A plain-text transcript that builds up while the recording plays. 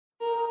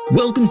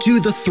Welcome to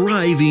The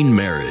Thriving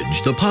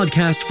Marriage, the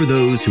podcast for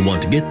those who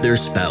want to get their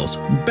spouse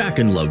back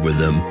in love with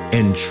them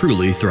and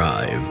truly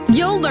thrive.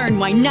 You'll learn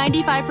why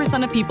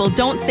 95% of people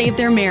don't save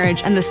their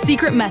marriage and the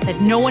secret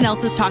method no one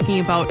else is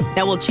talking about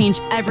that will change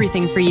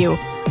everything for you.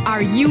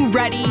 Are you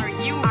ready?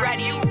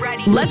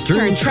 Let's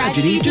turn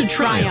tragedy to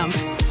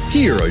triumph.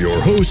 Here are your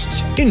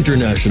hosts,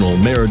 international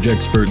marriage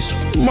experts,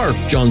 Mark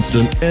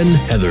Johnston and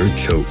Heather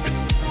Choate.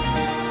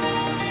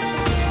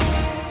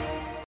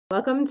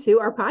 Welcome to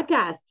our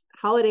podcast,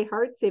 Holiday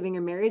Hearts, Saving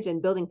Your Marriage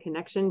and Building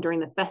Connection During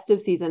the Festive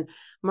Season.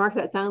 Mark,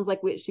 that sounds like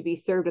it should be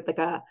served with like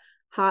a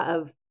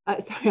cup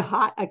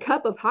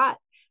of hot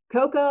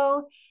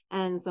cocoa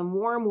and some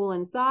warm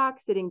woolen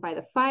socks sitting by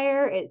the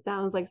fire. It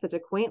sounds like such a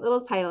quaint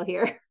little title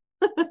here.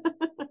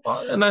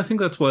 Well, and I think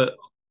that's what,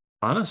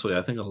 honestly,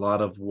 I think a lot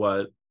of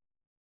what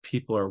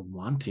people are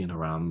wanting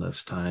around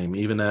this time,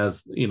 even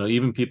as,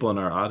 even people in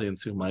our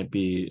audience who might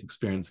be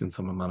experiencing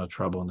some amount of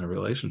trouble in their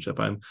relationship.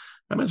 I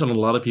imagine a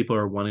lot of people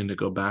are wanting to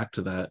go back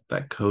to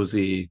that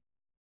cozy,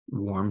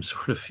 warm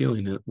sort of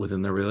feeling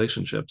within their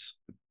relationships.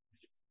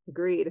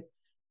 Agreed.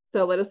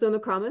 So let us know in the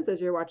comments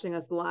as you're watching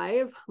us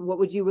live, what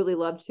would you really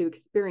love to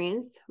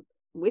experience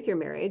with your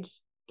marriage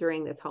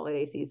during this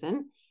holiday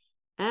season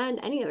and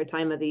any other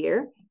time of the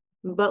year?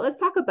 But let's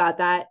talk about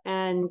that,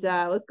 and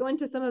let's go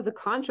into some of the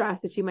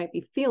contrasts that you might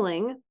be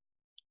feeling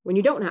when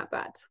you don't have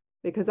that,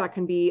 because that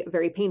can be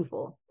very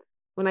painful.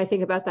 When I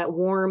think about that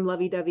warm,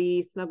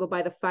 lovey-dovey, snuggle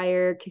by the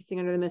fire, kissing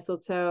under the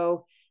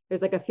mistletoe,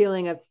 there's like a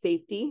feeling of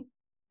safety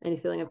and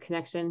a feeling of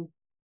connection.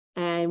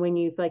 And when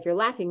you feel like you're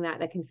lacking that,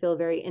 that can feel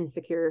very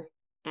insecure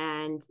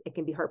and it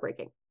can be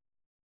heartbreaking.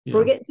 Yeah.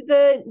 Before we get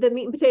to the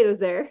meat and potatoes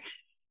there,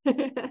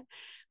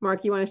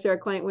 Mark, you want to share a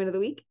client win of the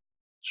week?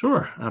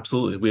 Sure,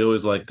 absolutely. We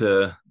always like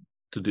to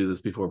do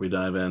this before we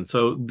dive in.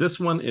 So this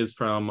one is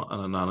from an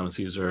anonymous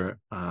user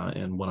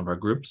in one of our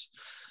groups.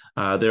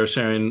 They're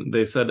sharing,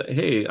 they said,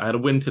 "Hey, I had a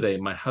win today.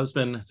 My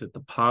husband has hit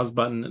the pause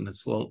button and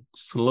is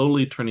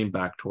slowly turning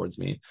back towards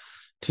me.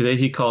 Today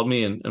he called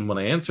me and when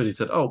I answered, he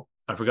said, 'Oh,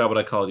 I forgot what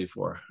I called you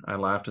for.' I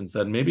laughed and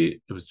said,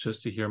 'Maybe it was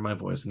just to hear my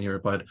voice.' And he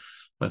replied,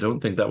 'I don't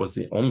think that was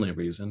the only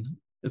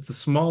reason. It's a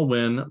small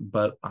win,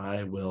 but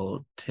I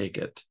will take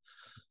it.'"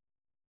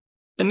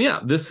 And yeah,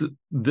 this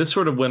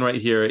sort of win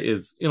right here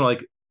is,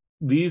 like,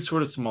 these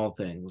sort of small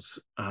things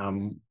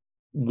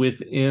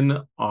within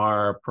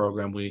our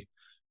program, we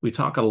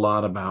talk a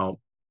lot about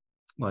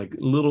like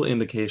little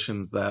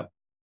indications that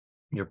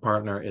your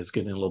partner is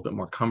getting a little bit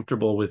more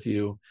comfortable with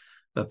you,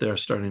 that they're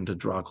starting to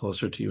draw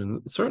closer to you.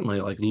 And certainly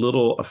like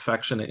little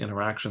affectionate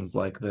interactions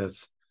like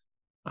this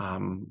are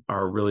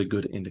a really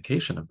good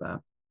indication of that.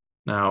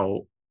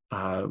 Now,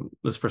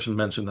 this person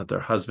mentioned that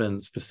their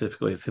husband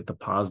specifically has hit the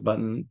pause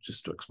button.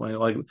 Just to explain,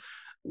 like,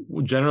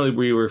 generally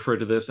we refer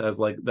to this as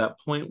like that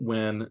point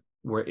when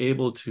we're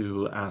able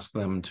to ask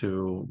them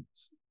to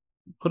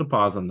put a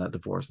pause on that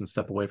divorce and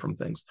step away from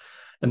things.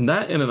 And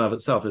that in and of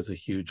itself is a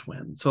huge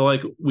win. So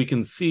like we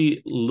can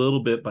see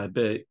little bit by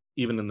bit,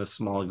 even in this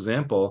small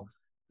example,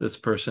 this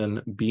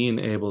person being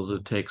able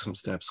to take some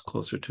steps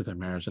closer to their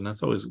marriage. And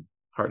that's always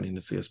heartening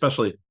to see,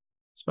 especially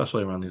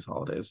around these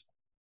holidays.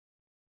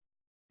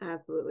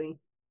 Absolutely.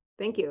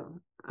 Thank you.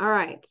 All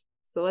right.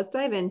 So let's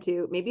dive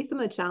into maybe some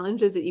of the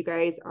challenges that you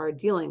guys are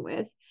dealing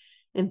with.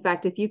 In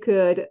fact, if you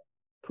could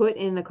put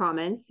in the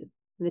comments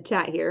in the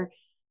chat here,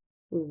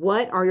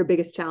 what are your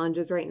biggest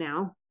challenges right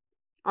now?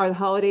 Are the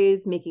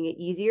holidays making it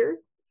easier?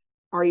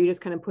 Are you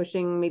just kind of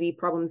pushing maybe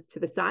problems to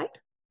the side?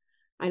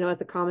 I know that's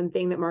a common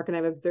thing that Mark and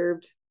I have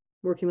observed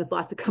working with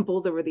lots of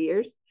couples over the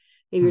years.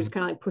 Maybe you're just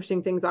kind of like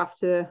pushing things off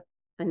to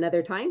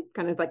another time,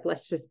 kind of like,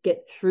 let's just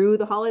get through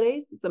the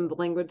holidays, some of the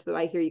language that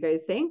I hear you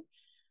guys saying.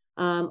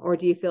 Or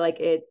do you feel like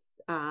it's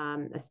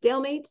a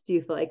stalemate? Do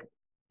you feel like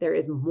there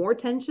is more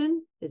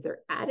tension? Is there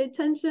added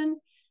tension?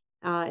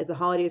 Is the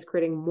holidays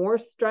creating more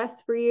stress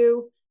for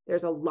you?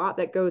 There's a lot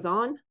that goes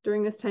on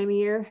during this time of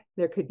year.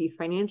 There could be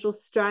financial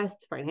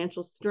stress,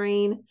 financial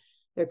strain.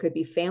 There could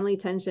be family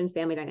tension,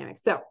 family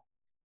dynamics. So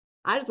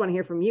I just want to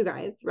hear from you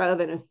guys rather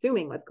than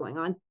assuming what's going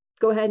on.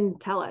 Go ahead and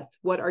tell us,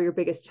 what are your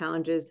biggest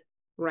challenges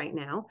right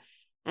now?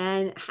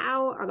 And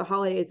how are the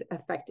holidays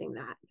affecting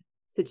that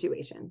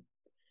situation?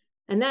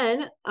 And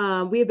then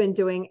we have been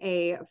doing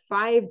a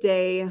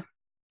 5-day,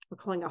 we're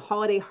calling a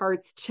Holiday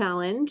Hearts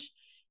Challenge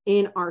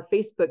in our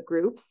Facebook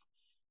groups.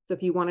 So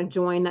if you want to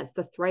join, that's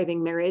the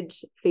Thriving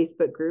Marriage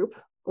Facebook group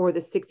or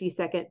the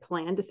 60-second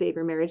plan to save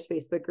your marriage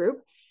Facebook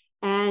group.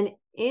 And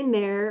in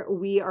there,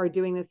 we are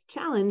doing this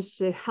challenge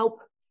to help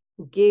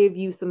give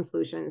you some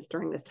solutions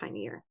during this time of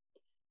year.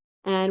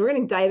 And we're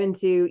going to dive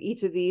into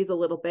each of these a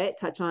little bit,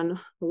 touch on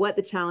what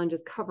the challenge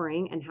is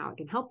covering and how it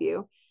can help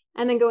you,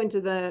 and then go into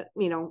the,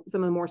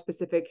 some of the more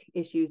specific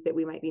issues that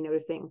we might be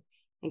noticing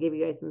and give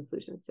you guys some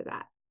solutions to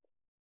that.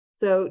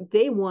 So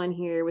day one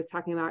here was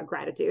talking about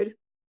gratitude.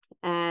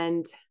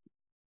 And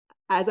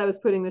as I was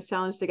putting this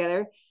challenge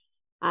together,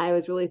 I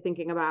was really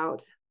thinking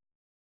about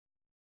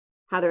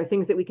how there are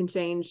things that we can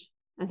change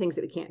and things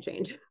that we can't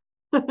change,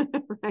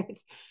 right?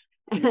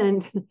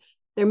 And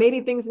There may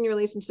be things in your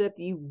relationship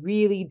that you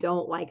really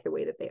don't like the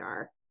way that they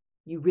are.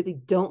 You really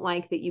don't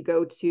like that you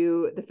go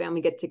to the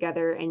family get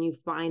together and you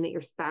find that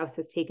your spouse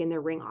has taken their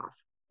ring off,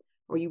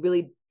 or you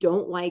really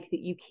don't like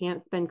that you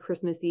can't spend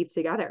Christmas Eve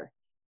together.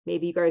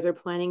 Maybe you guys are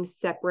planning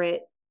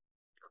separate,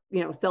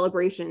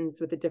 celebrations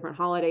with the different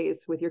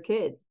holidays with your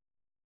kids.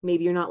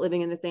 Maybe you're not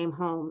living in the same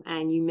home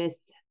and you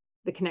miss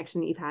the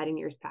connection that you've had in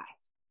years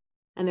past.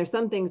 And there's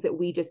some things that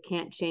we just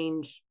can't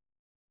change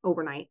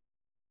overnight.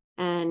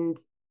 And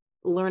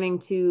learning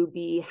to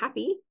be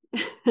happy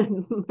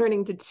and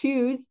learning to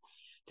choose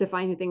to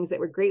find the things that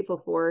we're grateful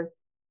for,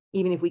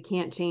 even if we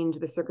can't change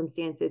the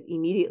circumstances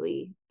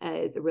immediately,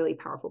 is a really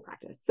powerful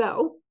practice.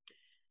 So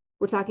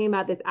we're talking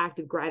about this act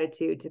of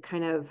gratitude to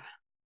kind of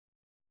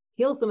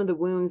heal some of the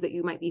wounds that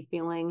you might be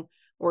feeling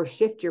or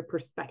shift your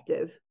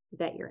perspective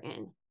that you're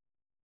in.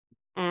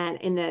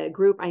 And in the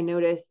group, I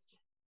noticed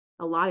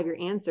a lot of your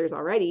answers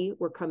already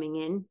were coming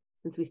in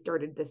since we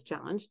started this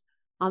challenge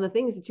on the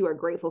things that you are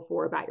grateful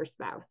for about your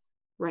spouse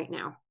right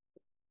now,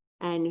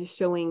 and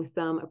showing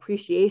some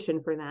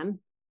appreciation for them,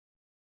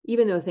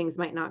 even though things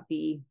might not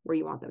be where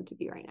you want them to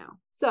be right now.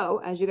 So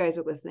as you guys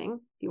are listening,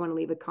 if you want to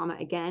leave a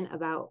comment again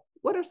about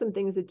what are some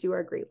things that you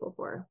are grateful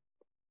for.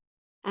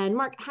 And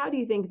Mark, how do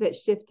you think that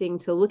shifting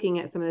to looking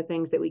at some of the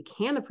things that we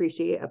can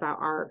appreciate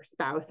about our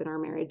spouse and our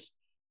marriage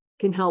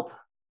can help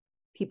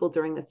people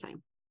during this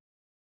time?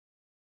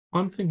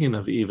 I'm thinking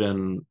of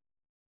even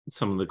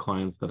some of the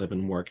clients that I've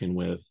been working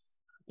with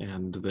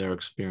and their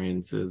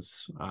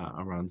experiences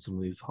around some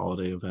of these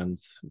holiday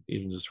events,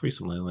 even just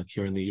recently. Like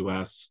here in the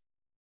US,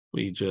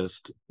 we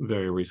just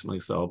very recently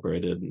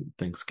celebrated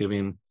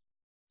Thanksgiving.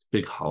 It's a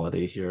big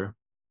holiday here.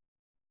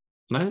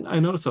 And I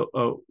noticed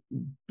a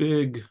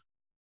big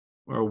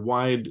or a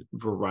wide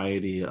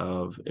variety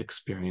of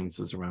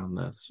experiences around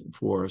this.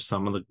 For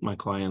some of my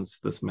clients,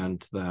 this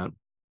meant that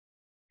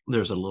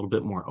there's a little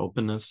bit more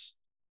openness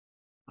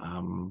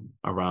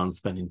around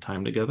spending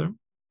time together.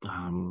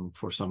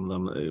 For some of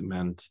them, it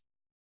meant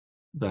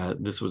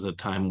that this was a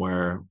time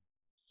where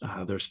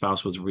their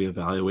spouse was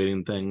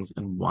reevaluating things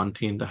and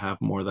wanting to have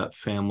more of that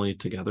family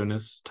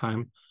togetherness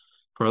time.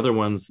 For other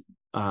ones,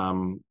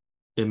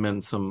 it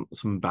meant some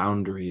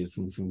boundaries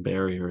and some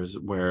barriers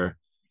where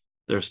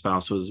their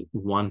spouse was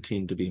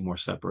wanting to be more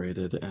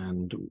separated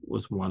and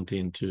was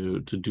wanting to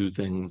do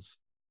things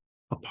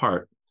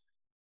apart.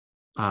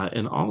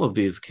 In all of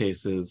these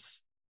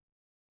cases,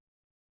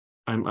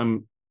 I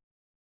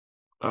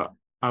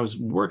was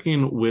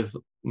working with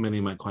many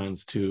of my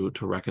clients to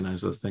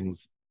recognize those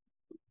things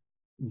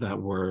that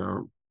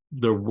were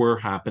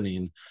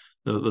happening,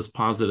 those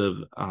positive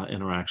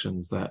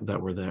interactions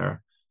that were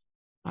there.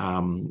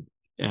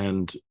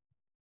 And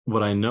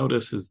what I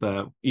noticed is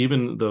that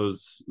even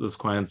those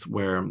clients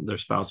where their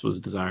spouse was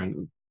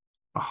desiring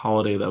a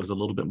holiday that was a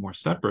little bit more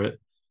separate,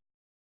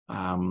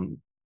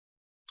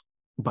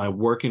 by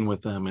working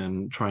with them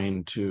and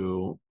trying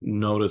to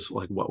notice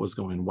like what was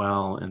going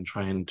well and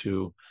trying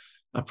to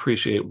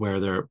appreciate where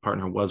their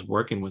partner was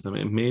working with them,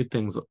 it made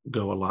things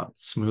go a lot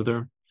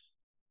smoother.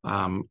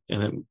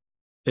 And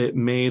it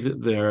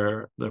made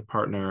their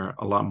partner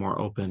a lot more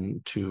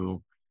open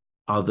to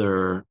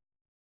other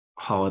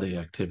holiday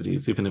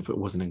activities, even if it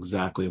wasn't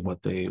exactly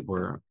what they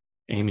were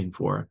aiming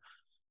for.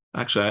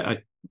 Actually, I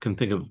can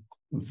think of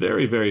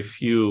very, very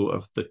few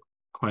of the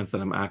clients that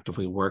I'm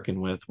actively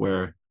working with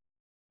where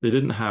they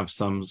didn't have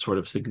some sort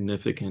of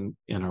significant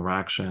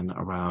interaction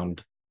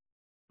around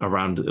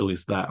at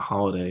least that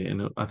holiday.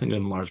 And I think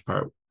in large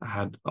part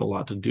had a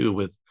lot to do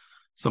with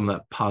some of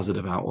that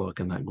positive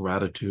outlook and that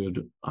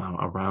gratitude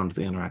around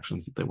the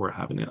interactions that they were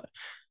having.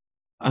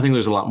 I think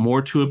there's a lot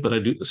more to it, but I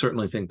do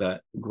certainly think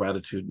that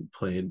gratitude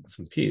played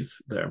some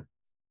piece there.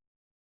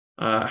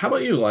 How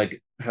about you,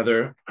 like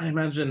Heather? I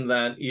imagine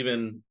that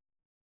even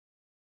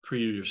for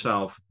you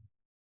yourself,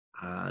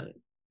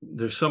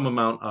 there's some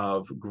amount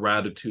of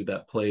gratitude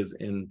that plays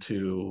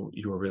into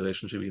your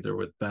relationship, either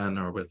with Ben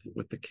or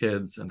with the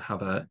kids, and how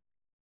that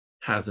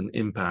has an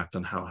impact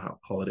on how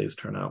holidays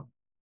turn out.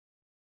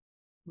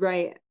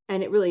 Right.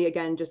 And it really,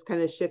 again, just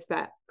kind of shifts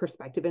that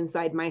perspective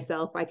inside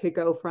myself. I could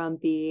go from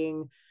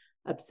being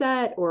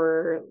upset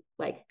or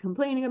like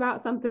complaining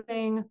about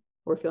something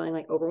or feeling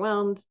like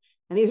overwhelmed.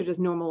 And these are just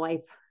normal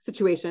life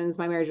situations.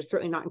 My marriage is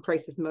certainly not in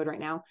crisis mode right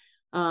now.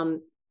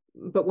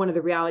 But one of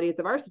the realities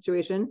of our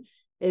situation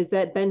is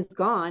that Ben's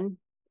gone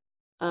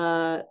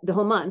the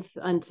whole month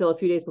until a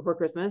few days before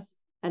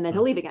Christmas, and then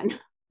he'll leave again.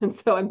 And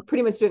so I'm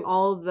pretty much doing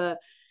all of the,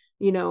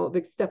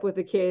 the stuff with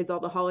the kids, all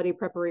the holiday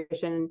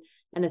preparation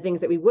and the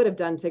things that we would have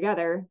done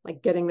together,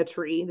 like getting the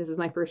tree. This is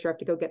my first year I have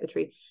to go get the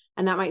tree.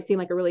 And that might seem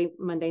like a really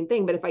mundane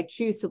thing, but if I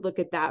choose to look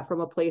at that from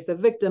a place of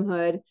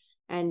victimhood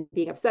and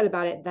being upset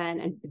about it then,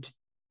 and just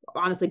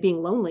honestly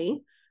being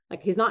lonely,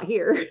 like he's not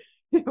here,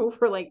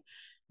 for like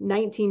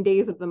 19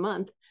 days of the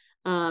month,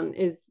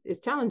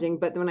 is challenging.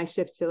 But when I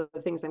shift to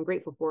the things I'm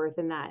grateful for,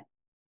 then that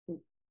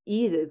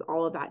eases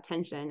all of that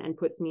tension and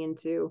puts me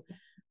into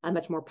a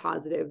much more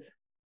positive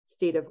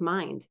state of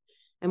mind.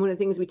 And one of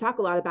the things we talk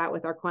a lot about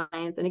with our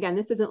clients, and again,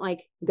 this isn't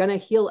like gonna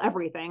heal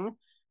everything,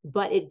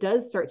 but it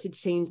does start to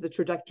change the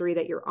trajectory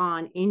that you're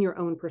on in your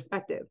own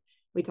perspective.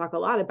 We talk a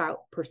lot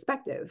about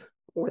perspective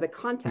or the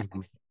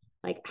context,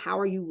 like how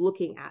are you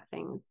looking at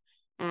things?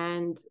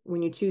 And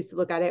when you choose to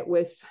look at it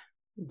with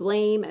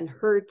blame and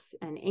hurt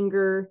and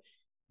anger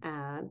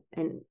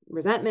and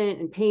resentment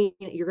and pain,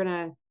 you're going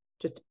to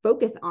just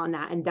focus on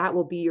that, and that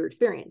will be your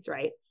experience,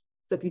 right?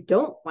 So if you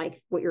don't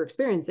like what you're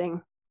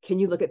experiencing, can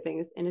you look at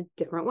things in a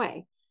different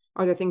way?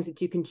 Are there things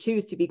that you can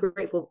choose to be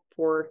grateful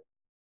for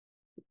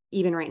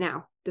even right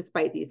now,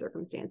 despite these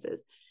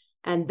circumstances?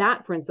 And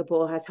that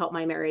principle has helped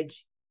my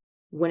marriage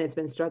when it's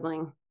been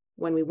struggling,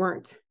 when we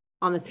weren't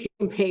on the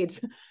same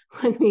page,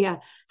 when we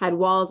had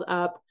walls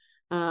up,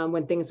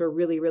 when things were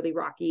really, really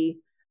rocky,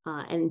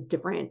 and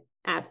different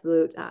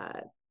absolute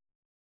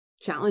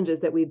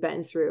challenges that we've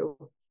been through,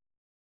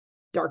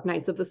 dark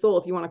nights of the soul,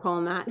 if you want to call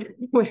them that,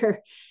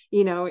 where,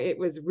 it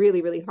was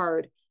really, really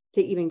hard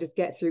to even just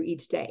get through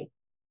each day.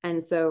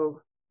 And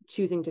so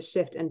choosing to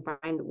shift and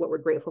find what we're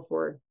grateful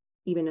for,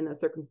 even in those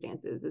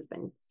circumstances, has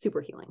been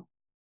super healing.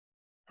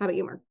 How about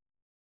you, Mark?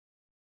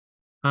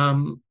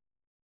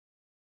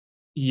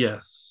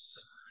 Yes.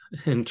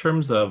 In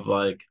terms of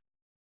like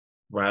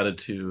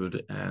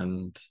gratitude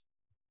and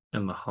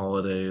the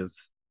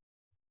holidays,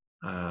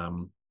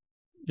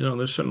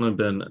 there's certainly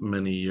been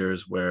many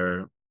years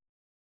where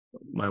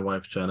my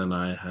wife Jen and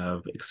I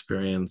have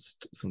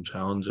experienced some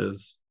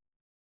challenges,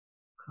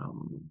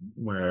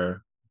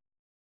 where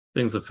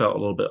things have felt a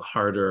little bit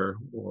harder,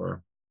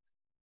 or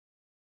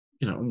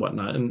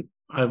whatnot. And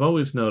I've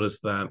always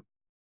noticed that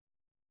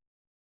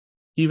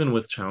even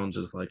with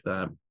challenges like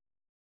that,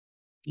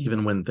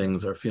 even when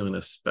things are feeling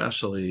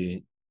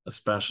especially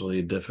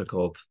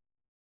difficult,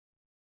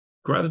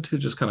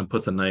 gratitude just kind of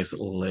puts a nice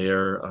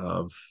layer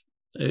of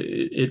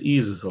it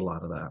eases a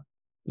lot of that.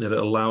 It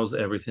allows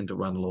everything to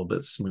run a little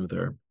bit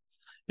smoother.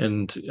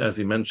 And as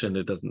you mentioned,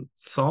 it doesn't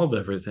solve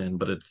everything,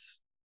 but it's,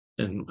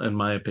 in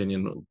my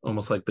opinion,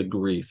 almost like the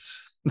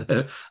grease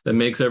that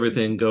makes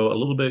everything go a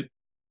little bit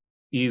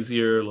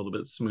easier, a little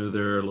bit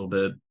smoother, a little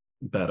bit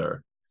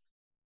better.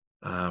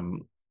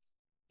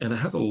 And it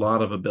has a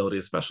lot of ability,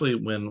 especially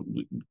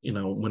when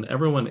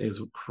everyone is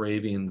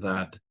craving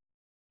that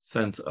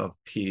sense of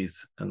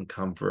peace and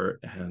comfort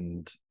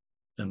and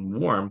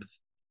warmth.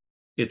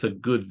 It's a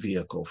good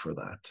vehicle for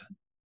that,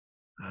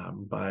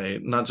 by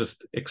not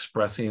just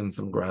expressing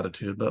some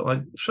gratitude, but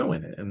like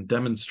showing it and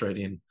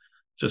demonstrating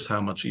just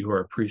how much you are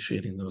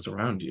appreciating those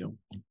around you.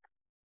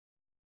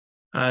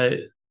 I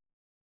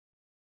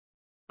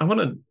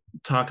want to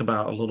talk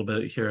about a little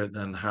bit here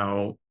then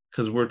how,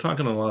 because we're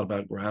talking a lot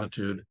about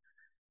gratitude,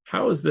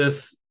 how does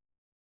this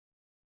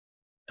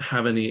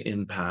have any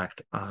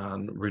impact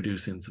on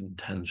reducing some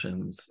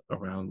tensions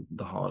around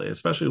the holiday,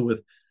 especially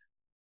with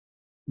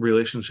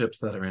relationships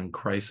that are in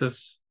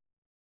crisis?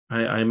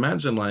 I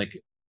imagine,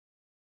 like,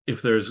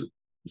 if there's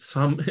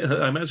some,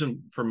 I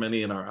imagine for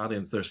many in our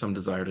audience, there's some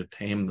desire to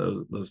tame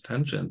those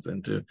tensions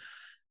and to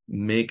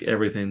make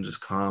everything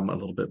just calm a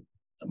little bit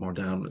more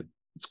down.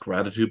 Is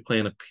gratitude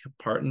playing a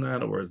part in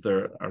that, or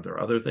are there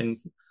other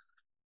things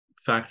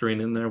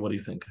factoring in there? What do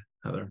you think,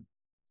 Heather?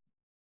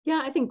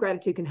 Yeah, I think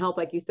gratitude can help,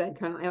 like you said,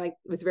 it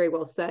was very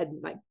well said,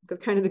 like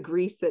kind of the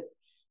grease that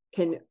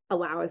can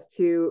allow us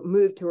to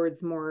move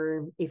towards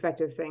more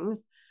effective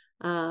things.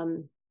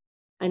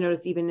 I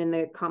noticed even in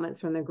the comments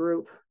from the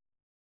group,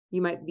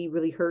 you might be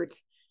really hurt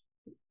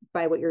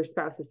by what your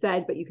spouse has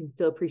said, but you can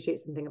still appreciate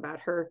something about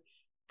her.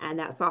 And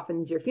that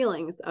softens your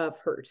feelings of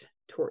hurt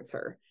towards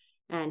her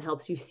and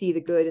helps you see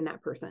the good in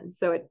that person.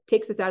 So it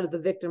takes us out of the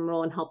victim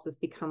role and helps us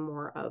become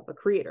more of a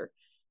creator.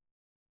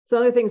 So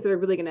other things that are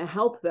really going to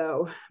help,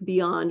 though,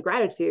 beyond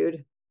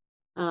gratitude,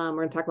 we're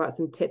going to talk about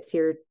some tips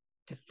here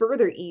to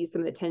further ease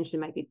some of the tension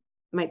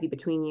might be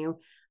between you.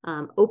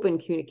 Open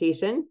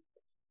communication,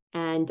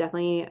 and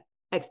definitely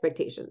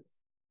expectations,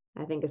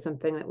 I think, is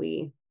something that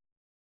we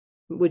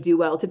would do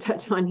well to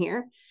touch on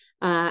here.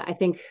 I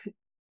think,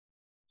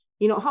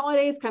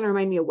 holidays kind of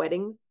remind me of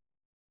weddings.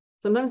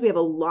 Sometimes we have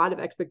a lot of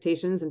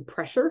expectations and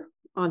pressure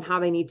on how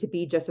they need to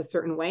be just a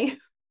certain way.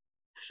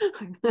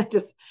 I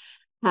just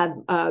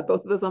had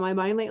both of those on my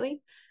mind lately.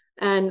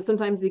 And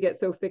sometimes we get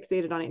so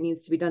fixated on it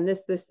needs to be done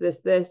this.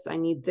 I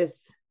need this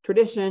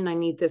tradition. I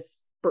need this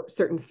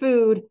certain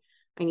food.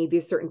 I need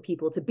these certain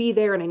people to be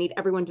there, and I need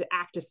everyone to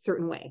act a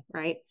certain way,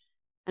 right?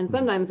 And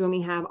sometimes when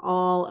we have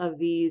all of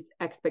these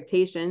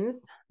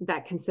expectations,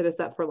 that can set us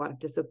up for a lot of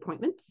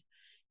disappointment.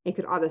 It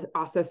could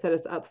also set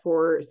us up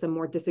for some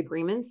more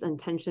disagreements and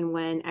tension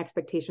when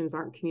expectations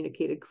aren't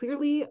communicated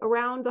clearly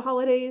around the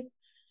holidays.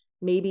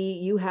 Maybe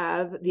you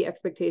have the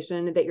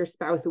expectation that your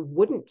spouse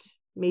wouldn't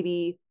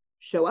maybe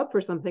show up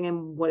for something,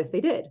 and what if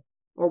they did?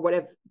 Or what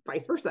if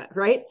vice versa,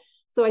 right?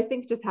 So I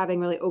think just having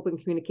really open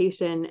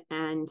communication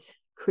and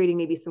creating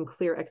maybe some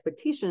clear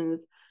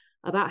expectations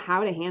about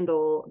how to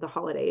handle the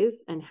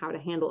holidays and how to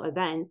handle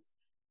events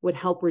would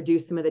help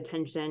reduce some of the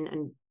tension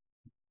and,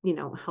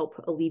 help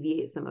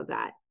alleviate some of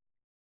that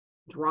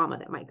drama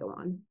that might go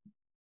on.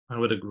 I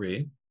would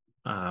agree,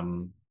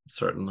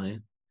 certainly.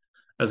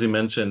 as you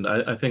mentioned,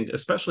 I think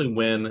especially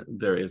when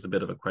there is a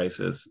bit of a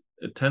crisis,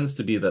 it tends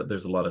to be that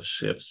there's a lot of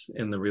shifts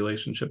in the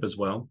relationship as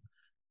well.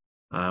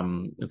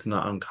 It's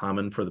not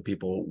uncommon for the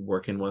people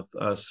working with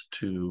us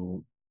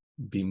to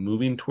be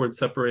moving towards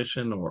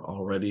separation or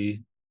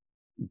already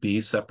be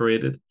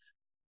separated.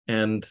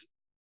 And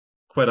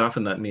quite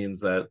often that means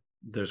that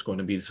there's going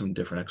to be some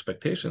different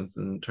expectations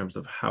in terms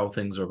of how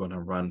things are going to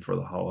run for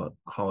the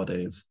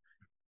holidays.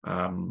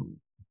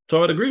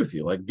 So I'd agree with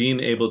you, like being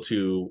able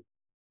to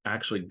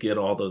actually get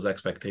all those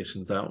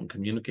expectations out and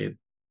communicate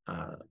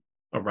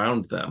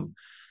around them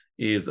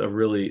is a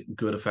really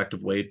good,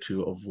 effective way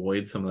to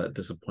avoid some of that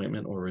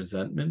disappointment or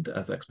resentment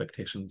as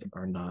expectations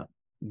are not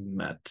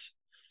met.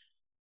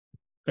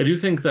 I do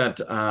think that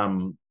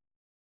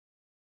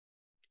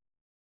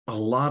a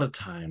lot of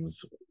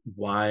times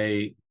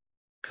why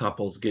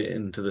couples get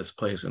into this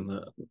place in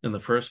the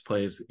first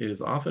place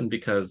is often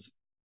because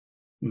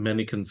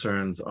many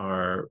concerns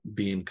are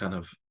being kind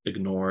of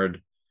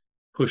ignored,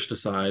 pushed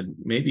aside,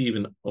 maybe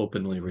even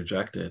openly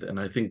rejected. And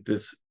I think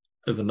this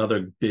is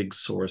another big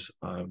source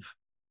of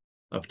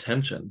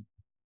tension.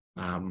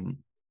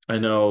 I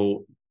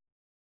know,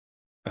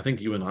 I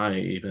think you and I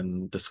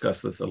even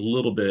discussed this a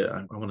little bit.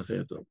 I want to say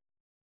it's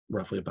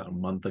roughly about a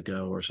month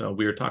ago or so.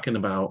 We were talking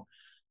about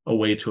a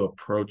way to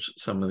approach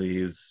some of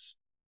these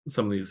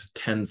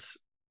tense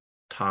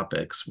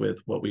topics with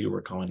what we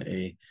were calling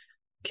a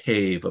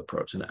CAVE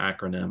approach, an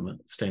acronym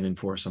standing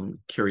for some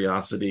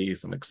curiosity,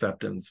 some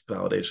acceptance,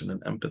 validation,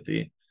 and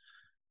empathy.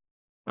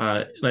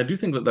 And I do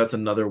think that that's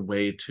another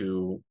way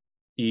to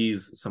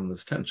ease some of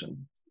this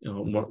tension. You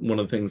know, one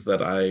of the things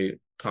that I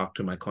talk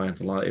to my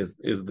clients a lot is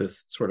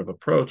this sort of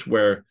approach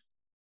where,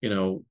 you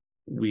know,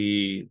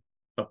 we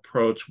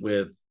approach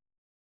with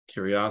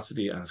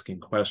curiosity, asking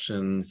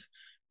questions.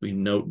 We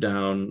note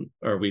down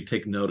or we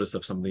take notice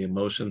of some of the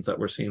emotions that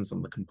we're seeing, some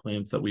of the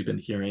complaints that we've been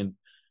hearing,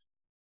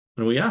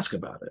 and we ask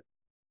about it.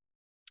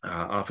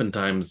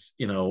 Oftentimes,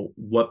 you know,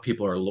 what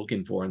people are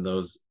looking for in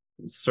those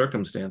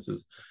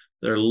circumstances,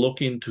 they're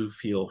looking to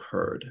feel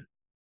heard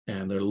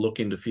and they're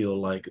looking to feel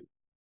like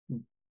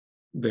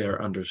they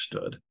are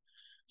understood.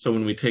 So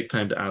when we take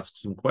time to ask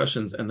some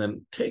questions and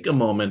then take a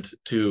moment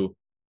to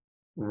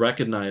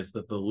recognize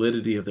the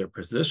validity of their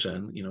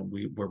position, you know,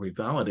 where we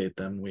validate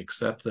them, we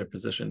accept their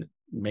position,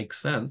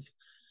 makes sense,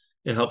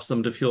 it helps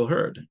them to feel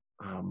heard.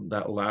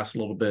 That last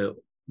little bit,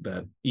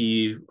 that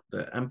the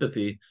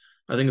empathy,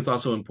 I think it's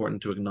also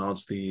important to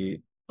acknowledge the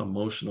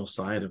emotional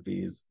side of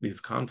these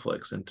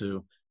conflicts and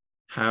to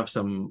have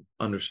some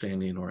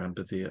understanding or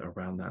empathy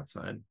around that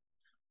side.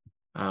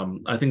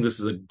 I think this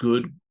is a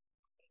good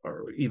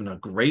or even a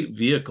great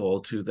vehicle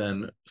to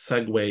then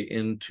segue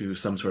into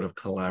some sort of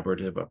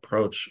collaborative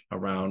approach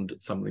around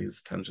some of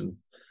these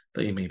tensions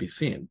that you may be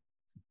seeing.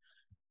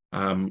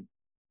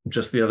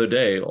 Just the other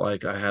day,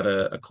 like I had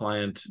a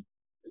client,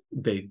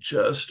 they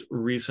just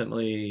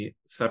recently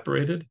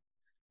separated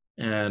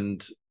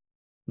and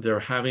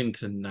they're having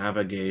to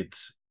navigate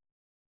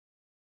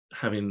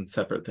having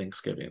separate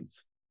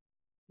Thanksgivings.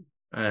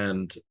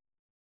 And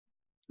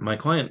my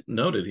client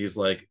noted, he's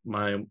like,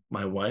 my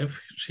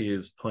wife, she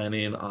is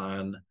planning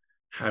on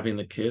having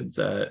the kids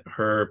at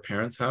her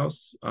parents'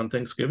 house on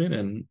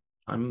Thanksgiving.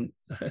 And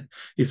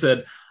he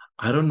said,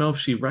 I don't know if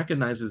she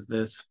recognizes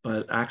this,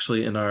 but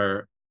actually in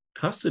our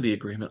custody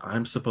agreement,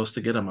 I'm supposed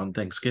to get them on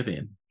Thanksgiving.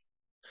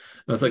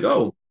 And I was like,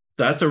 oh,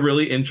 that's a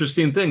really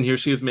interesting thing. Here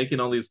she is making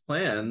all these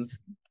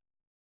plans.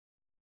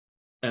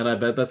 And I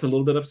bet that's a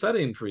little bit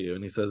upsetting for you.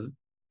 And he says,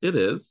 it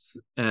is.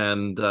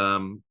 And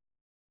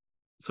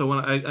so when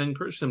I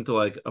encouraged him to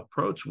like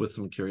approach with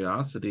some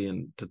curiosity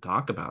and to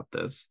talk about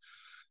this,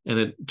 and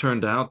it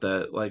turned out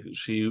that like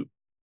she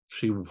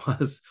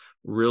was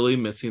really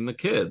missing the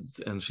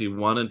kids and she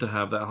wanted to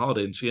have that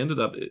holiday, and she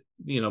ended up,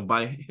 you know,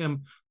 by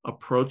him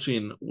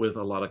approaching with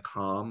a lot of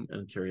calm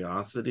and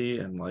curiosity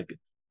and like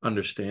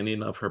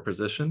understanding of her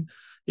position,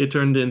 it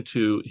turned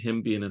into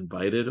him being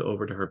invited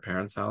over to her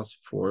parents' house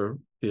for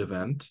the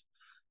event,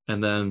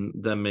 and then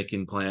them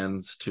making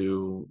plans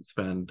to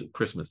spend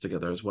Christmas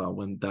together as well,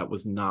 when that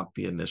was not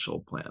the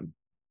initial plan.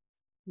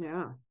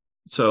 Yeah.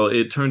 So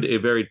it turned a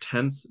very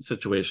tense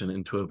situation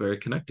into a very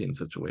connecting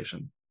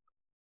situation.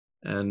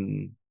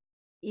 And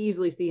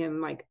easily see him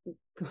like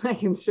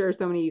I'm sure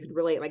so many you could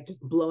relate, like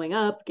just blowing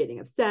up, getting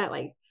upset,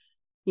 like,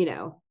 you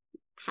know,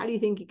 how do you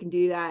think you can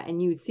do that?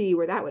 And you would see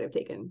where that would have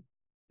taken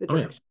the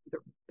direction,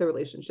 the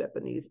relationship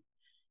in these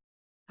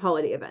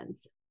holiday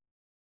events.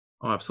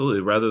 Oh,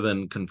 absolutely. Rather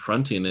than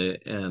confronting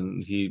it,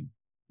 and he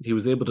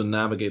was able to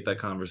navigate that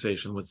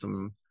conversation with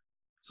some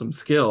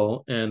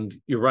skill. And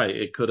you're right,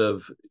 it could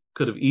have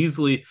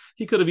easily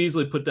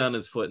put down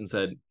his foot and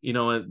said, you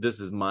know what, this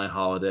is my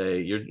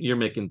holiday. You're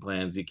making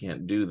plans. You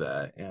can't do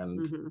that.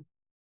 And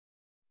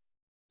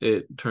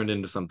it turned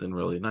into something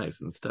really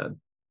nice instead.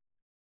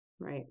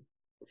 Right.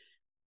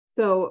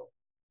 So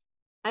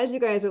as you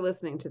guys are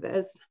listening to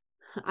this,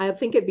 I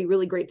think it'd be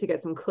really great to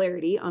get some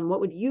clarity on what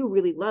would you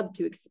really love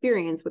to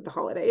experience with the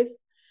holidays.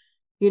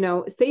 You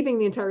know, saving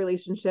the entire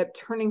relationship,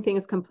 turning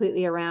things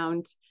completely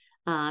around.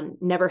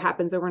 Never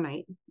happens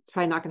overnight. It's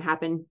probably not going to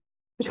happen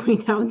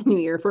between now and the new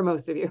year for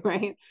most of you,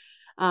 right?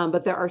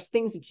 But there are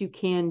things that you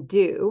can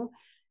do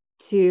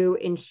to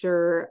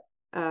ensure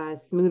a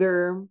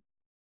smoother,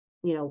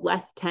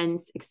 less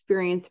tense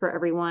experience for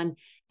everyone.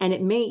 And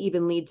it may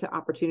even lead to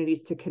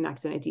opportunities to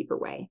connect in a deeper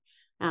way.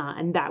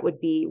 And that would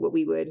be what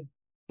we would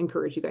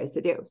encourage you guys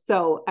to do.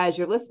 So as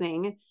you're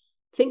listening,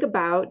 think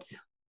about,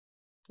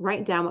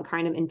 write down what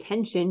kind of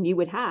intention you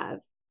would have.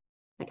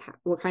 Like,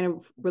 what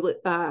kind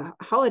of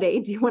holiday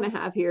do you want to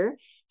have here?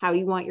 How do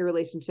you want your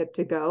relationship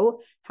to go?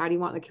 How do you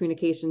want the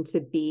communication to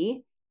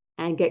be?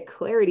 And get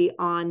clarity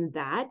on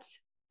that.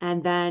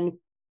 And then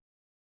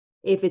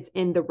if it's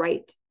in the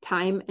right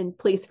time and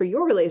place for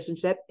your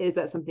relationship, is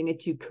that something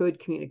that you could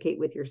communicate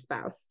with your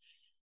spouse?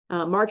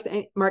 Mark,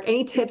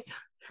 any tips?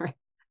 Sorry.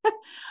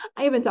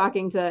 I have been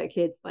talking to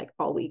kids like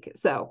all week.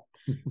 So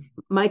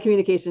my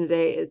communication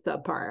today is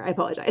subpar. I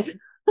apologize.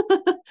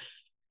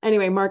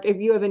 Anyway, Mark, if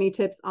you have any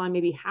tips on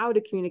maybe how to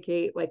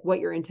communicate, like what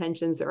your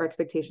intentions or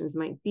expectations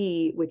might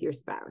be with your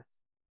spouse.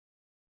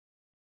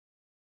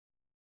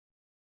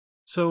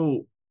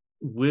 So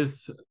with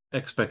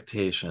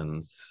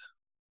expectations,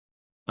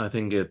 I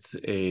think it's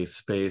a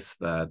space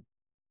that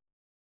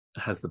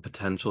has the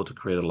potential to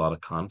create a lot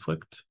of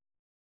conflict.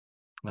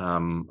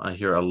 I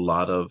hear a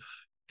lot of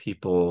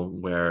people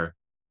where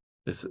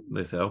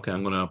they say, okay,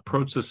 I'm going to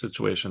approach this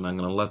situation. I'm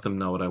going to let them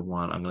know what I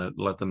want. I'm going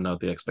to let them know what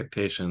the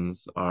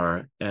expectations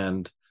are.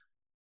 And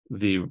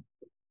the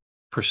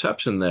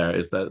perception there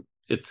is that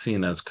it's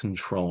seen as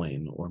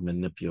controlling or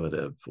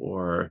manipulative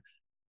or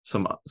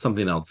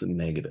something else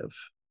negative.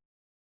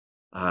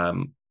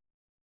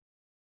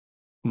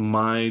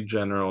 My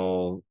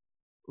general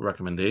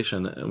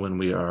recommendation when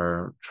we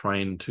are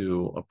trying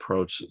to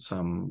approach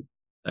some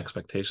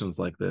expectations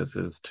like this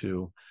is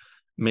to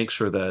make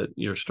sure that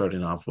you're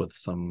starting off with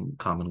some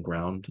common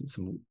ground,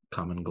 some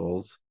common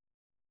goals.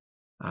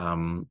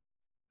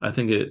 I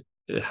think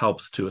it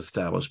helps to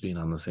establish being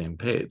on the same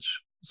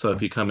page. So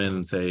if you come in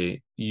and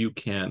say, you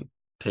can't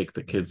take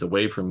the kids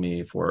away from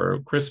me for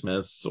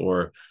Christmas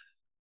or,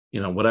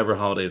 whatever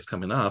holiday is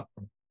coming up,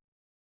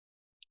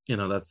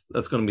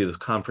 that's going to be this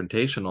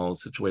confrontational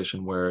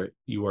situation where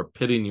you are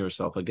pitting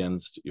yourself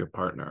against your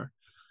partner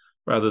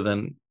rather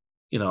than,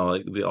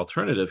 like the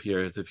alternative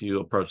here is if you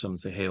approach them and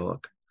say, hey,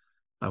 look,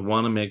 I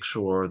want to make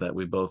sure that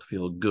we both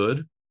feel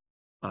good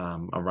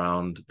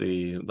around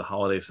the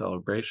holiday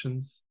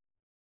celebrations.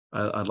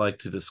 I'd like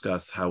to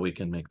discuss how we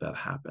can make that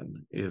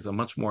happen. It is a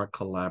much more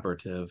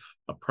collaborative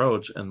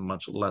approach and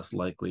much less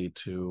likely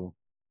to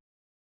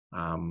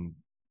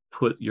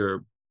put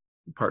your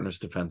partner's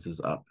defenses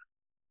up.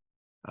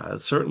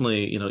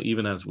 Certainly,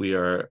 even as we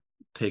are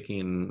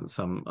taking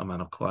some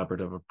amount of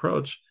collaborative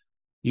approach,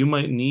 you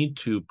might need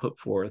to put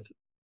forth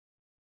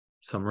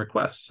some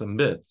requests, some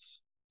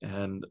bids.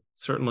 And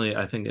certainly,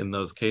 I think in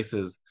those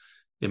cases,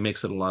 it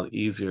makes it a lot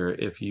easier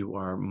if you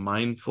are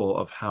mindful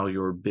of how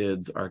your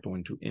bids are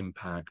going to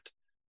impact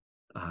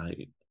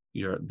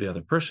the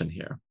other person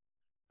here.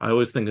 I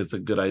always think it's a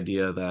good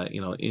idea that,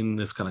 in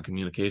this kind of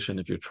communication,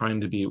 if you're trying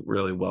to be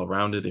really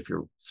well-rounded, if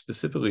you're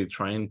specifically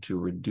trying to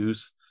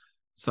reduce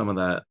some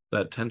of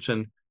that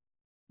tension,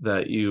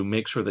 that you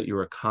make sure that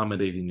you're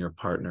accommodating your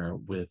partner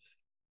with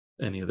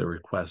any of the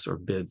requests or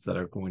bids that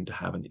are going to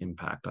have an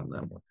impact on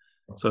them.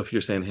 So if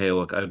you're saying, hey,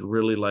 look, I'd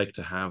really like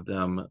to have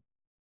them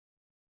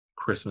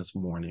Christmas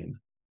morning,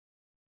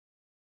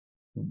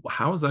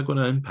 how is that going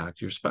to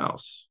impact your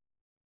spouse?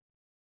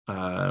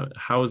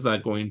 How is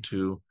that going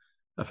to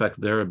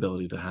affect their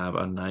ability to have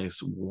a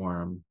nice,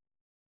 warm,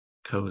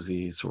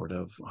 cozy sort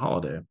of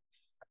holiday?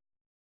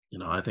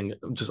 I think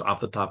just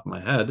off the top of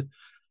my head,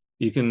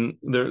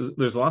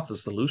 there's lots of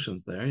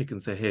solutions there. You can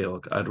say, hey,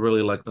 look, I'd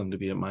really like them to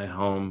be at my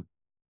home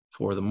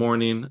for the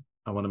morning.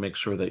 I want to make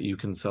sure that you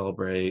can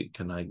celebrate.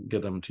 Can I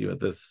get them to you at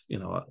this,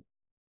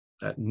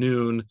 at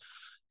noon?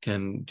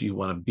 Do you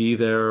want to be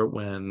there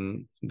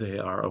when they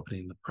are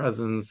opening the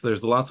presents?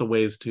 There's lots of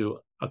ways to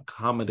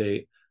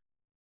accommodate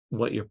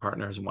what your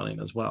partner is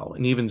wanting as well.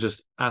 And even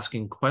just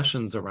asking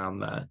questions around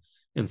that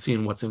and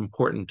seeing what's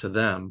important to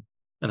them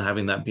and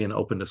having that be an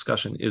open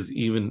discussion is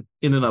even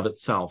in and of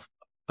itself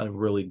a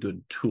really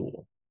good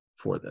tool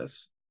for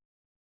this.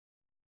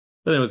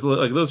 But anyways,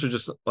 like those are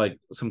just like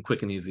some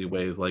quick and easy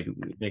ways, like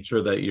make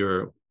sure that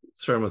you're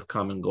starting with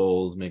common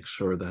goals, make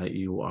sure that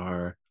you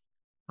are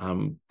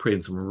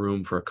creating some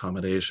room for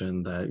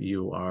accommodation, that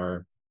you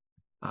are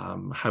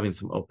having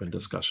some open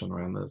discussion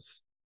around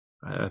this.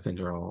 I think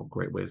are all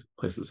great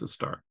places to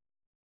start.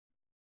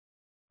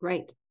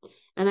 Right.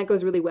 And that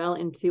goes really well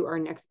into our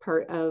next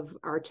part of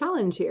our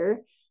challenge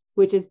here,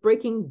 which is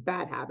breaking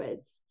bad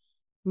habits,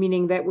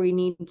 meaning that we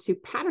need to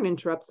pattern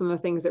interrupt some of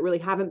the things that really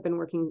haven't been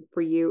working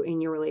for you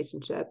in your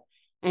relationship.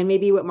 And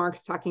maybe what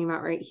Mark's talking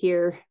about right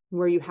here,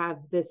 where you have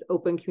this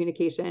open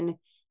communication,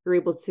 you're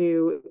able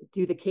to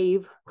do the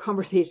cave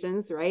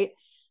conversations, right?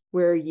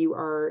 Where you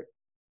are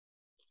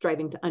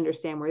striving to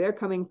understand where they're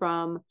coming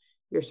from.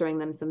 You're showing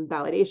them some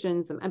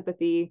validation, some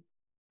empathy,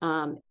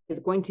 is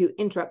going to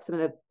interrupt some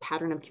of the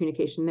pattern of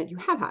communication that you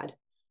have had.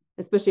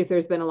 especially if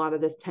there's been a lot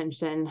of this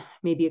tension,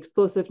 maybe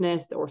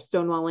explosiveness or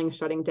stonewalling,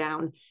 shutting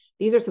down.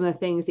 These are some of the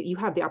things that you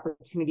have the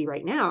opportunity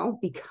right now,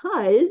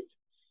 because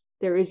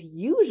there is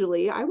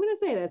usually, I'm going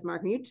to say this,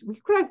 Mark, and you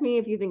correct me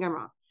if you think I'm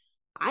wrong.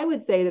 I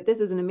would say that this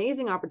is an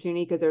amazing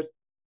opportunity because there's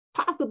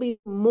possibly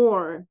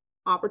more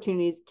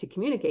opportunities to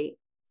communicate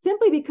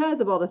simply because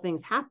of all the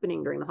things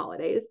happening during the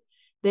holidays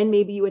than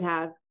maybe you would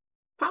have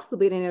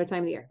possibly at any other time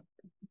of the year.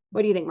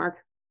 What do you think, Mark?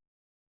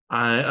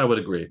 I would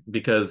agree,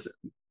 because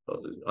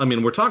I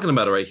mean, we're talking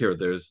about it right here.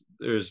 There's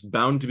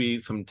bound to be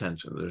some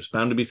tension. There's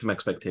bound to be some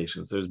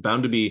expectations. There's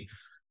bound to be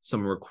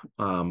some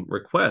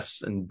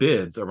requests and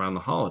bids around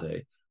the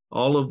holiday.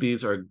 All of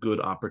these are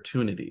good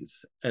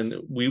opportunities, and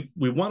we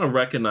want to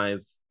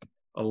recognize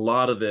a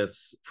lot of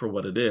this for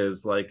what it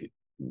is. Like,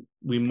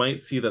 we might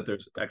see that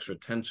there's extra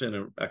tension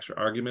and extra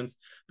arguments,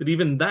 but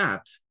even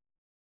that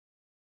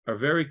are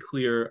very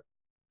clear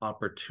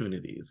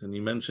opportunities. And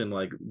you mentioned,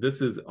 like,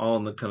 this is all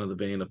in the kind of the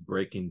vein of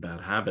breaking bad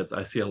habits.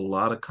 I see a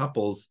lot of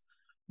couples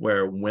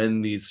where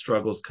when these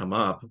struggles come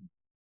up,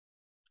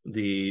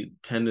 the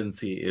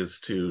tendency is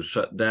to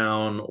shut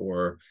down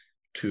or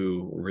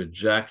to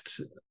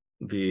reject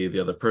the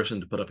other person,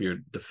 to put up your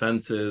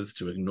defenses,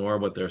 to ignore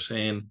what they're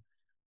saying.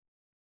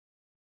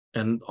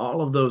 And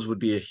all of those would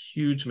be a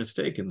huge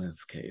mistake in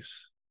this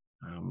case.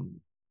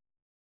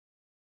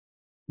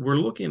 We're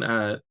looking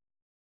at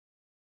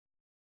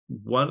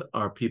what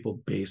are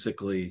people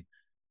basically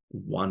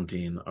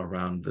wanting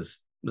around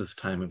this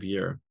time of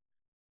year.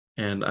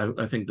 And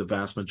I think the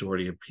vast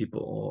majority of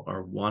people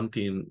are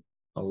wanting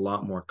a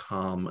lot more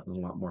calm and a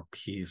lot more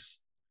peace.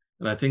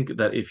 And I think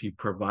that if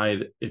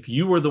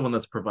you were the one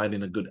that's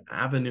providing a good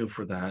avenue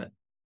for that,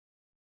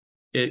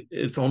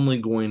 it's only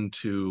going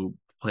to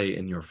play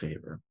in your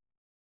favor.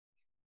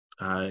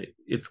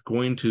 It's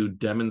going to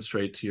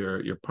demonstrate to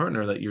your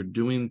partner that you're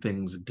doing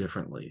things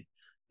differently.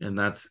 And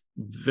that's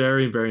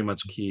very, very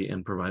much key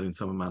in providing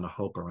some amount of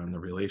hope around the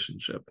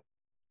relationship.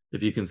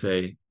 If you can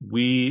say,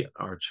 we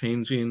are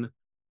changing,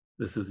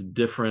 this is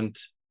different,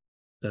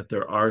 that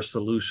there are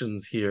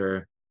solutions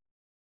here,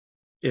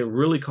 it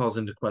really calls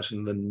into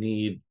question the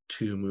need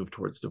to move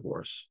towards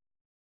divorce.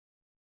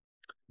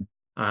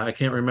 I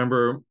can't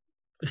remember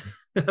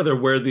Heather,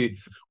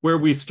 where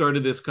we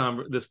started this part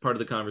of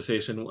the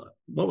conversation.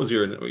 What was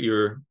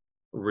your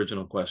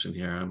original question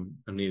here? I'm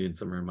needing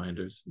some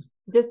reminders.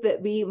 Just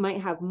that we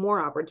might have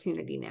more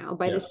opportunity now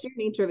by the sheer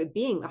nature of it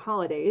being the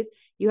holidays.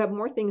 You have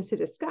more things to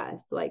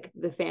discuss, like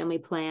the family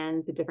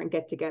plans, the different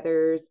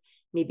get-togethers.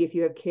 Maybe if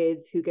you have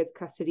kids, who gets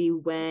custody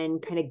when,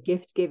 kind of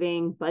gift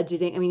giving,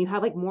 budgeting. I mean, you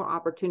have like more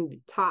opportunity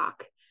to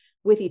talk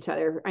with each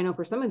other. I know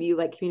for some of you,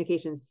 like,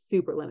 communication is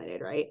super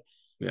limited, right?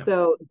 Yeah.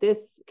 So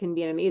this can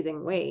be an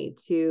amazing way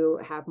to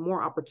have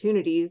more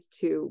opportunities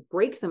to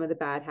break some of the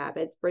bad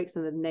habits, break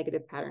some of the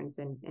negative patterns,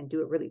 and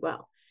do it really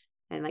well.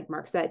 And like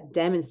Mark said,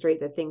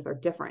 demonstrate that things are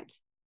different.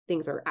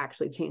 Things are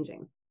actually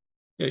changing.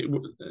 Yeah,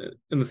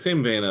 in the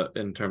same vein,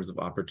 in terms of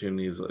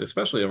opportunities,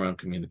 especially around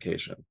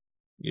communication,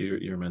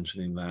 you're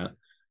mentioning that.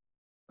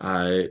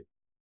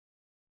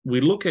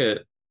 We look at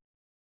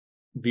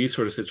these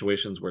sort of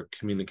situations where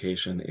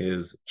communication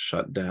is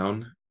shut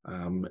down.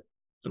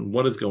 And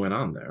what is going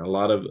on there? In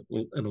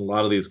a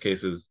lot of these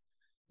cases,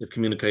 if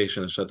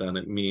communication is shut down,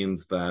 it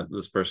means that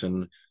this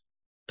person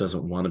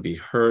doesn't want to be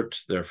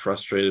hurt. They're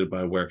frustrated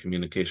by where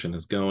communication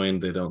is going.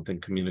 They don't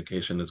think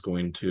communication is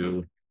going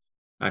to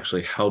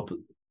actually help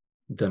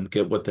them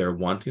get what they're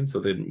wanting,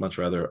 so they'd much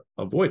rather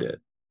avoid it.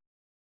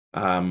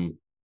 The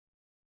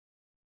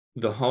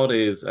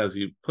holidays, as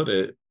you put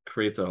it,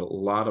 creates a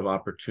lot of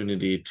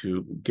opportunity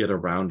to get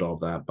around all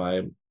that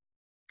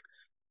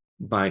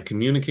by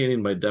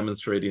communicating, by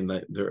demonstrating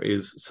that there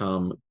is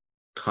some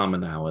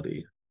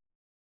commonality.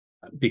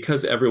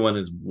 Because everyone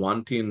is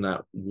wanting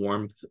that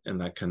warmth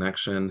and that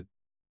connection,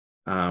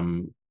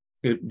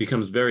 it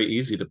becomes very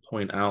easy to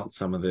point out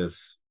some of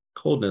this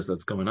coldness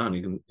that's going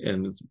on.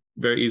 And it's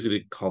very easy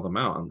to call them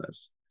out on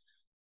this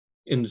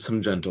in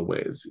some gentle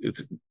ways.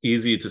 It's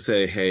easy to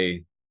say,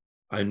 hey,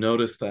 I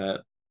noticed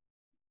that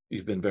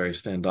you've been very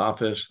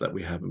standoffish, that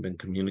we haven't been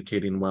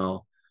communicating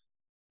well,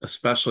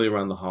 especially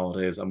around the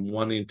holidays. I'm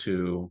wanting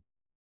to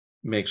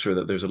make sure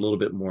that there's a little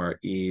bit more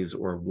ease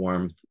or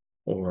warmth,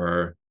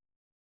 or